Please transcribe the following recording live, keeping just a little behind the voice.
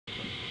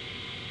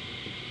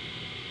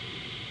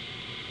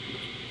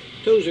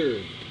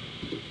Tozer.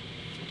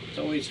 It's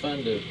always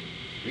fun to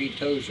read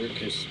Tozer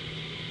because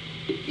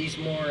he's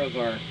more of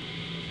our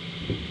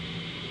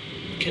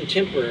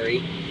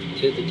contemporary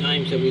to the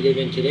times that we live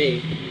in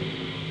today,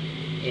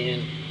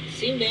 and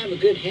seemed to have a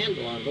good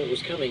handle on what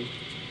was coming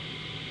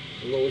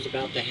and what was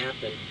about to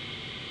happen,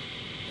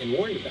 and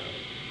warned about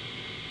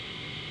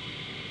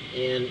it.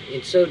 And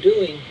in so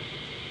doing,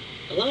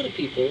 a lot of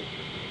people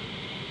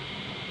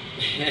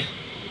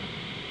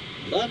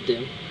loved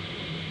him,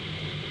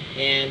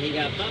 and he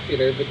got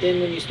popular. But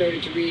then when you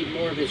started to read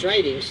more of his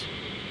writings,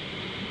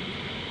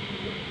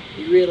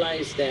 you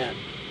realize that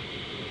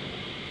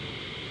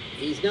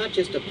he's not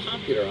just a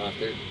popular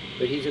author,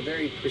 but he's a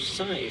very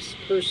precise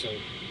person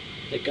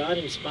that God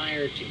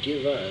inspired to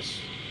give us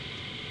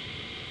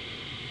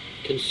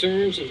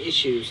concerns and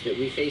issues that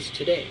we face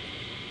today.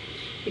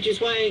 Which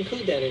is why I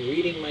include that in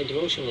reading my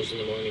devotionals in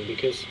the morning,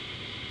 because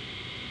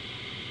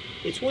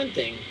it's one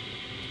thing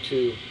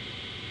to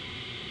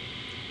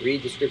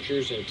read the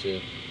scriptures and to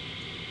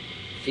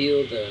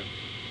feel the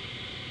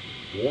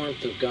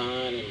warmth of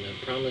God and the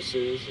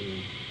promises,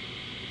 and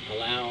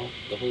allow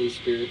the Holy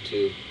Spirit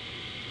to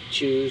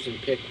choose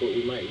and pick what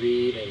we might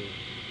read, and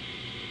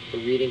if we're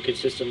reading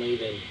consistently,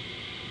 then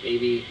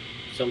maybe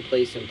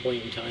someplace and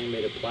point in time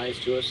it applies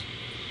to us.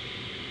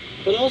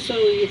 But also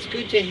it's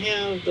good to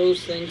have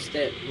those things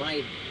that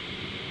might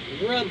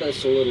rub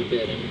us a little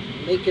bit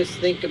and make us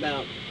think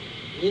about,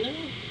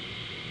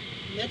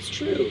 that's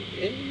true,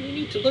 and we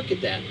need to look at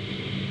that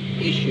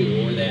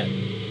issue or that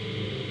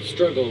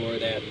struggle or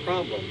that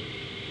problem,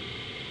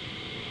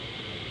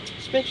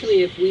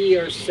 especially if we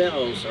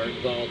ourselves are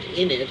involved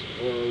in it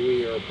or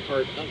we are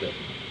part of it.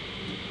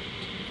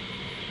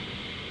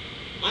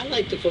 I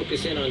like to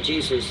focus in on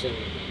Jesus, and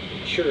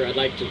sure, I'd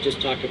like to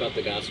just talk about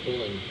the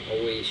gospel and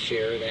always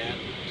share that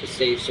to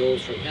save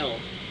souls from hell.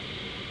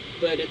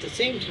 But at the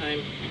same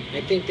time,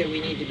 I think that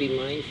we need to be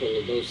mindful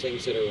of those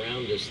things that are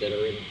around us that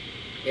are in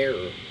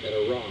error, that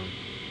are wrong.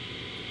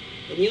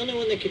 And the only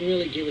one that can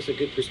really give us a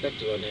good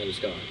perspective on that is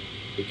God,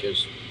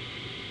 because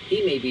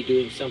he may be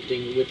doing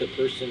something with a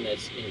person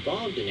that's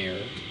involved in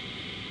error,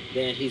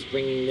 that he's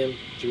bringing them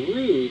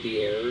through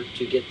the error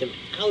to get them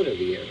out of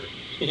the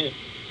error.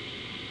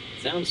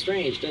 Sounds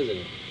strange, doesn't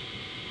it?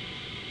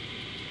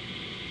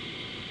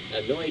 I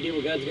have no idea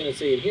what God's going to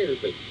say in here,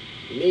 but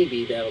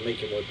maybe that'll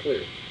make it more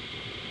clear.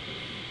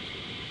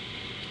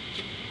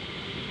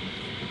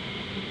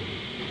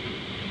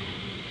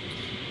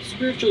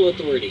 Spiritual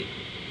authority,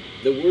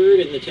 the word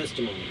and the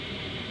testimony.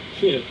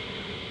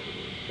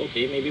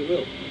 Okay, maybe it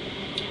will.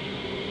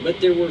 But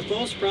there were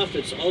false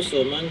prophets also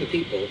among the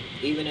people,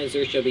 even as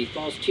there shall be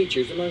false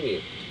teachers among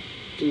you,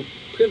 who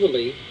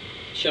privily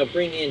shall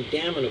bring in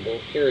damnable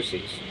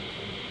heresies.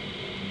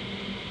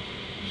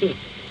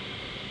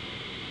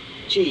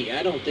 Gee,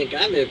 I don't think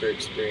I've ever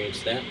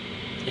experienced that.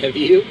 Have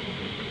you?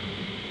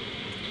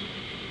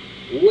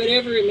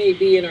 Whatever it may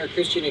be in our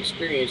Christian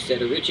experience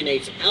that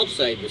originates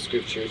outside the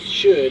scriptures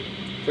should,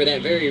 for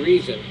that very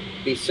reason,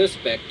 be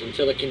suspect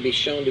until it can be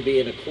shown to be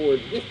in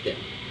accord with them.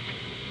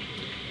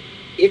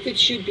 If it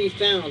should be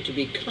found to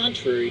be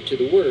contrary to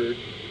the word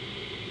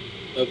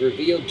of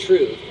revealed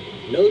truth,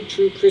 no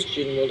true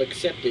Christian will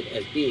accept it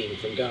as being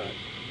from God.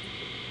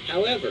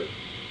 However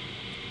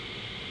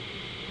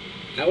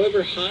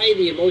high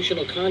the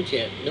emotional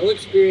content, no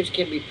experience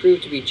can be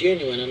proved to be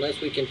genuine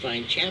unless we can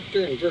find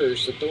chapter and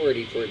verse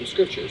authority for it in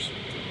scriptures.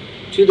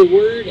 To the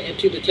word and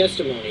to the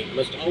testimony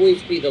must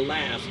always be the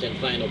last and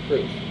final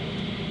proof.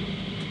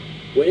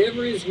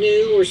 Whatever is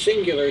new or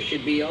singular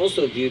should be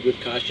also viewed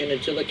with caution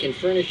until it can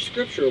furnish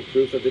scriptural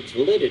proof of its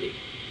validity.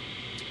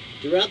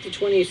 Throughout the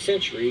 20th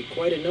century,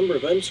 quite a number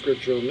of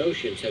unscriptural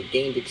notions have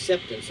gained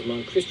acceptance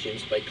among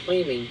Christians by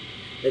claiming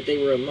that they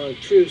were among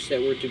truths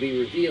that were to be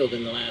revealed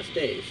in the last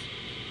days.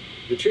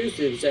 The truth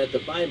is that the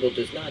Bible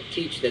does not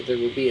teach that there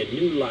will be a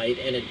new light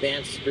and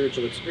advanced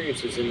spiritual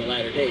experiences in the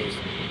latter days.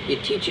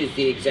 It teaches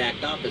the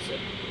exact opposite.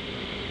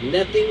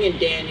 Nothing in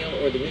Daniel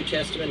or the New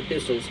Testament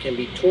epistles can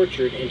be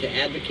tortured into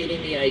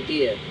advocating the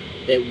idea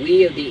that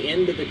we of the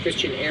end of the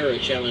Christian era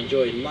shall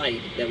enjoy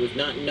light that was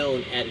not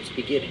known at its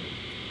beginning.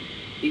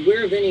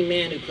 Beware of any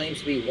man who claims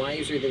to be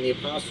wiser than the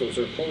apostles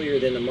or holier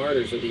than the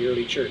martyrs of the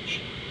early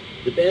church.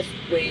 The best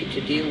way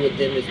to deal with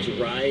them is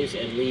to rise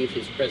and leave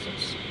his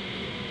presence.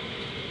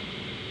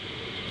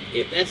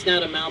 If that's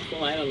not a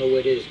mouthful, I don't know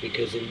what is,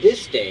 because in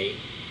this day,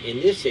 in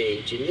this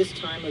age, in this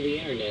time of the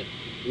internet,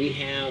 we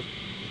have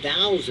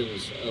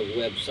thousands of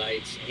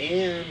websites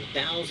and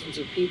thousands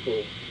of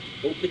people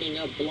opening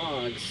up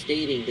blogs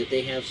stating that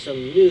they have some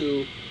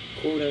new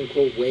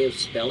quote-unquote way of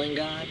spelling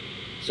God,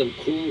 some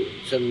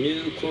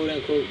new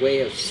quote-unquote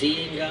way of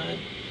seeing God,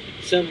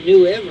 some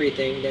new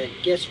everything that,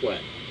 guess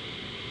what?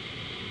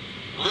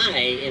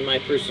 I, in my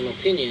personal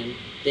opinion,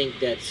 think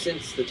that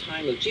since the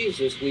time of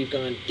Jesus, we've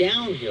gone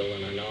downhill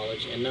in our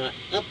knowledge and not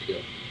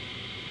uphill.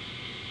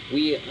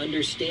 We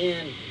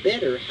understand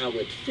better how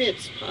it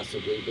fits,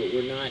 possibly, but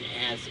we're not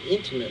as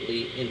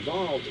intimately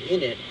involved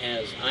in it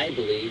as I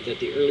believe that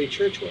the early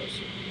church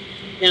was.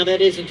 Now,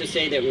 that isn't to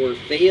say that we're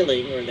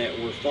failing or that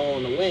we're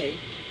falling away.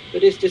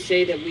 but it's to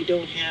say that we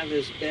don't have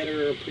as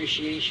better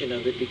appreciation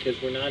of it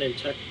because we're not in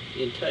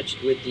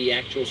touch with the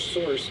actual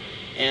source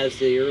as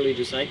the early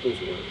disciples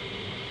were.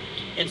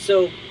 And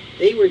so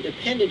they were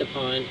dependent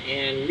upon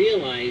and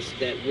realized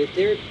that with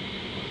their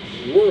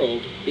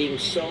world being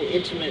so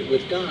intimate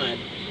with God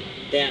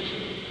that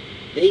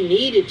they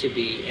needed to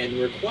be and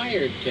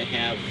required to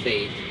have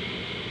faith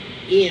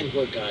in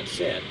what God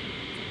said.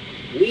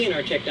 We in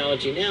our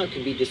technology now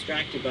can be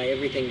distracted by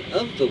everything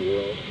of the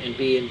world and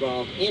be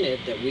involved in it,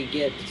 that we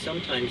get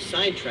sometimes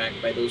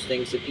sidetracked by those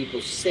things that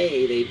people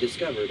say they've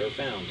discovered or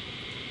found.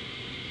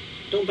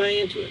 Don't buy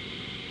into it.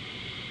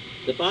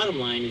 The bottom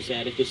line is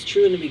that if it's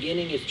true in the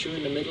beginning, it's true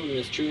in the middle, and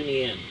it's true in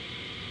the end.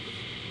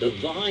 The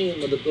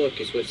volume of the book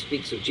is what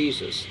speaks of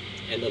Jesus.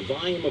 And the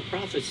volume of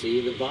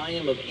prophecy, the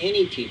volume of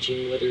any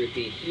teaching, whether it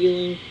be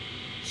healing,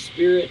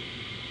 spirit,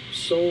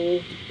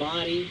 soul,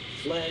 body,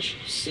 flesh,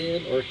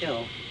 sin, or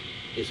hell,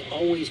 has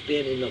always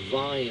been in the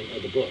volume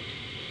of the book.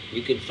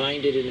 You can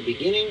find it in the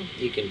beginning,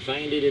 you can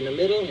find it in the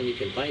middle, and you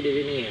can find it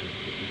in the end.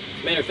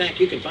 As a matter of fact,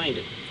 you can find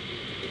it.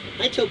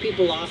 I tell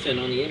people often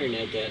on the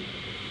internet that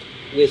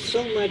with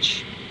so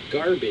much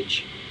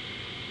garbage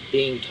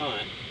being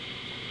taught,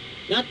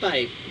 not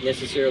by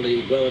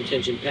necessarily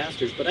well-intentioned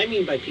pastors, but I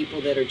mean by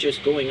people that are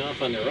just going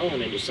off on their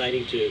own and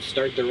deciding to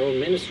start their own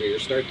ministry or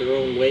start their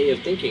own way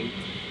of thinking,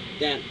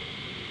 that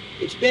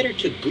it's better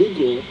to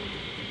Google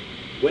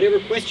whatever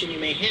question you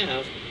may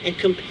have and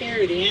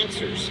compare the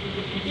answers.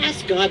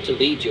 Ask God to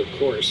lead you, of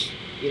course,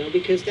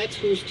 because that's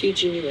who's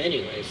teaching you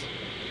anyways.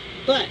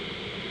 But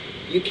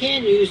you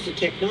can use the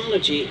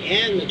technology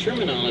and the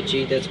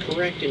terminology that's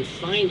correct in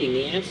finding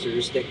the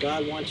answers that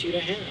God wants you to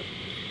have.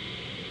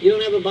 You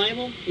don't have a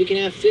Bible? You can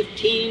have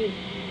 15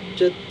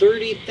 to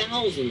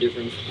 30,000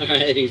 different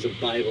varieties of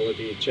Bible if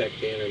you check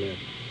the internet.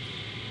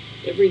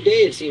 Every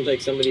day it seems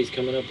like somebody's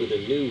coming up with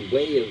a new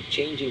way of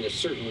changing a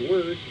certain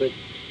word, but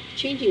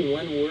changing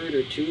one word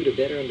or two to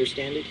better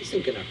understand it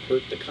isn't going to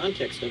hurt the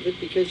context of it,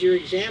 because you're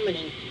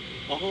examining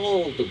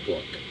all of the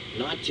book,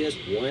 not just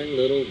one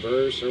little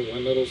verse or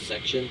one little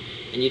section,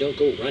 and you don't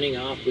go running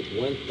off with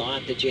one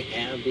thought that you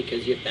have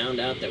because you found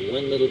out that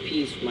one little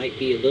piece might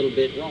be a little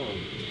bit wrong.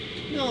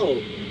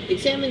 No,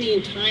 examine the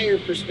entire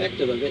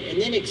perspective of it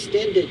and then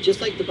extend it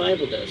just like the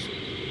Bible does.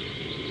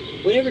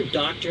 Whatever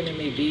doctrine it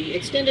may be,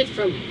 extend it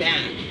from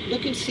back.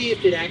 Look and see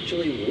if it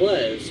actually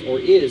was or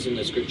is in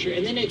the scripture,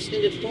 and then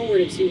extend it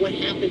forward and see what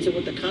happens and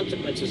what the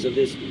consequences of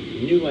this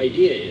new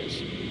idea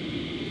is.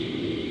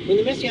 When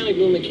the Messianic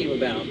movement came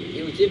about,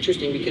 it was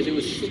interesting because it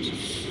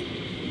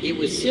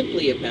was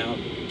simply about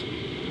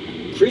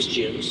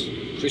Christian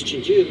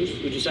Jews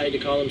who decided to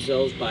call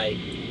themselves by,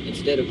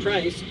 instead of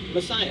Christ,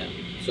 Messiah.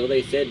 So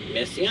they said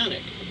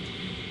Messianic.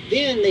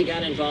 Then they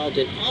got involved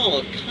in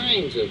all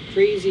kinds of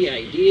crazy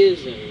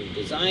ideas and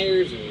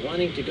desires and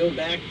wanting to go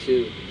back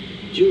to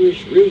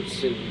Jewish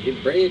roots and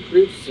Hebraic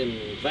roots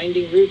and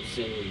finding roots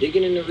and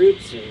digging in the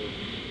roots, and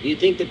you'd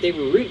think that they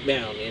were root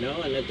bound, and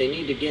that they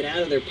need to get out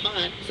of their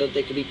pot so that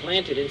they could be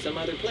planted in some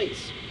other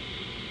place.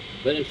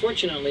 But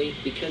unfortunately,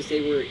 because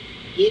they were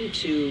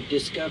into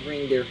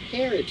discovering their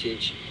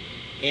heritage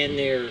and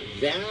their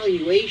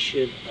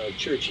valuation of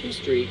church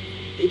history,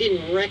 they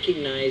didn't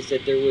recognize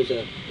that there was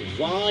a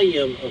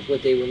volume of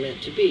what they were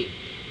meant to be.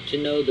 To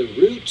know the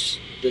roots,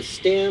 the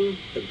stem,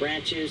 the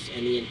branches,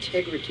 and the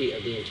integrity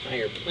of the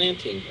entire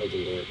planting of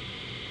the Lord,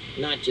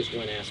 not just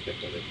one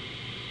aspect of it.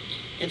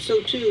 And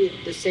so too,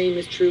 the same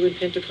is true in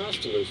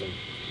Pentecostalism.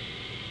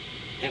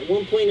 At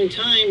one point in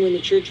time when the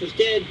church was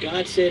dead,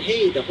 God said,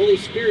 hey, the Holy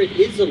Spirit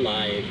is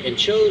alive, and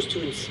chose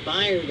to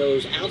inspire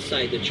those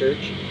outside the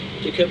church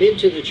to come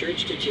into the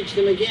church to teach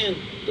them again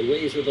the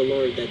ways of the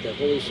Lord, that the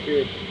Holy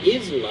Spirit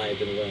is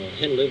alive and well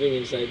and living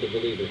inside the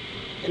believer,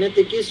 and that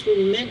the gifts were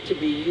meant to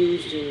be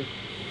used and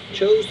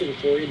chosen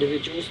for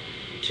individuals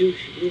to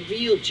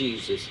reveal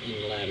Jesus in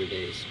the latter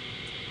days.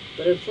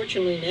 But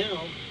unfortunately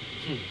now,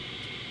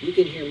 you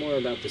can hear more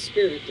about the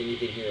Spirit than you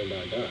can hear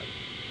about God.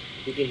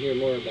 You can hear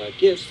more about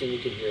gifts than you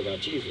can hear about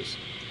Jesus.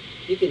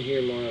 You can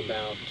hear more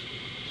about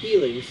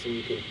healings than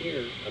you can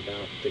hear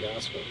about the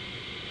gospel.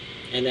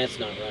 And that's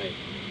not right.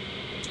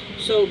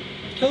 So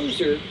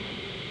Tozer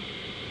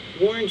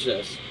warns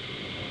us,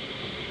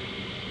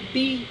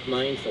 be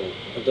mindful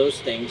of those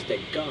things that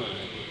God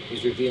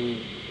is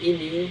revealing in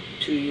you,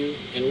 to you,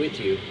 and with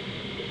you.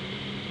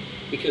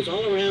 Because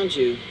all around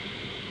you,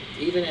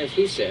 even as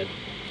he said,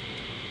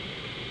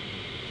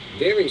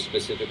 very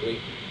specifically,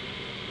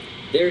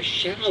 there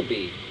shall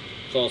be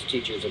false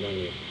teachers among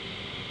you.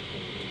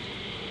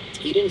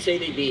 He didn't say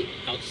they'd be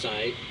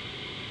outside,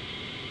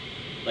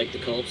 like the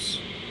cults.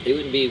 They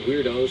wouldn't be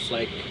weirdos,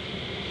 like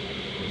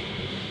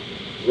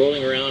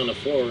rolling around on the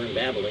floor and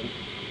babbling,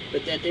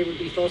 but that there would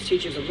be false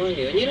teachers among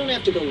you. And you don't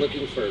have to go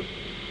looking for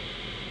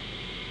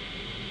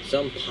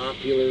some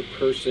popular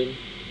person,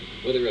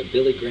 whether a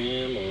Billy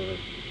Graham or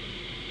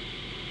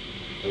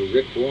a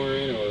Rick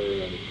Warren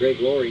or a Greg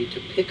Laurie, to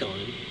pick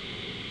on,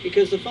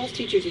 because the false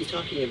teachers he's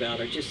talking about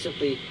are just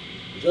simply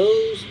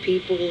those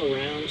people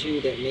around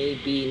you that may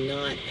be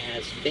not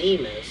as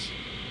famous,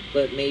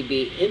 but may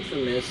be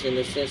infamous in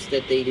the sense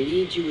that they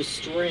lead you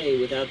astray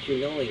without you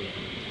knowing it.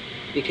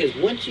 Because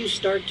once you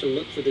start to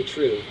look for the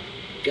truth,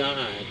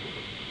 God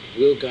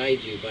will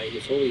guide you by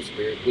his Holy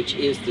Spirit, which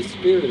is the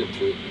Spirit of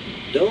truth.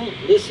 Don't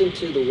listen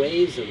to the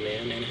ways of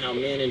men and how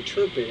men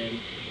interpret and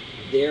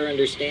their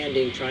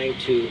understanding trying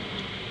to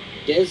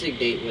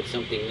designate what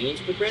something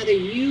means, but rather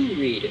you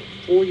read it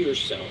for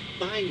yourself,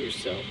 by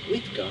yourself,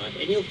 with God,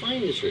 and you'll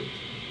find the truth.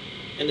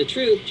 And the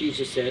truth,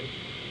 Jesus said,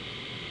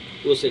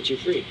 will set you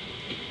free.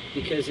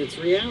 Because it's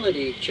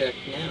reality check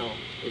now.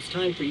 It's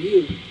time for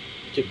you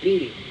to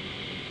be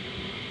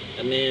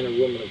a man or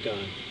woman of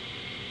God,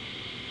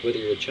 whether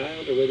you're a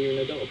child or whether you're an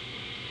adult.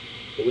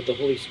 But with the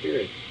Holy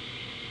Spirit,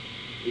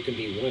 you can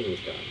be one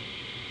with God.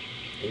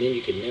 And then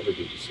you can never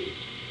be deceived.